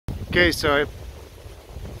Okay, so I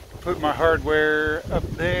put my hardware up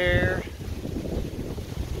there,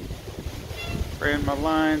 ran my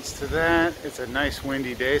lines to that. It's a nice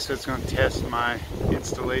windy day, so it's going to test my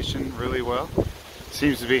installation really well.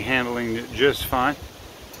 Seems to be handling it just fine.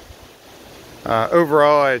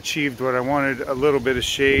 Overall, I achieved what I wanted: a little bit of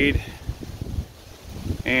shade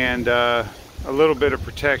and a little bit of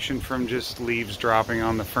protection from just leaves dropping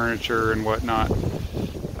on the furniture and whatnot.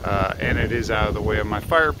 And it is out of the way of my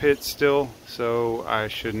fire pit still, so I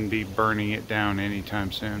shouldn't be burning it down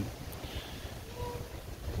anytime soon.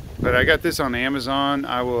 But I got this on Amazon.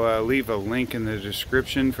 I will leave a link in the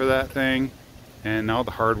description for that thing. And all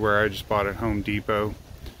the hardware I just bought at Home Depot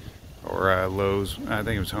or Lowe's. I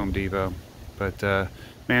think it was Home Depot. But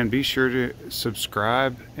man, be sure to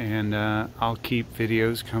subscribe, and I'll keep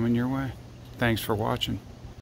videos coming your way. Thanks for watching.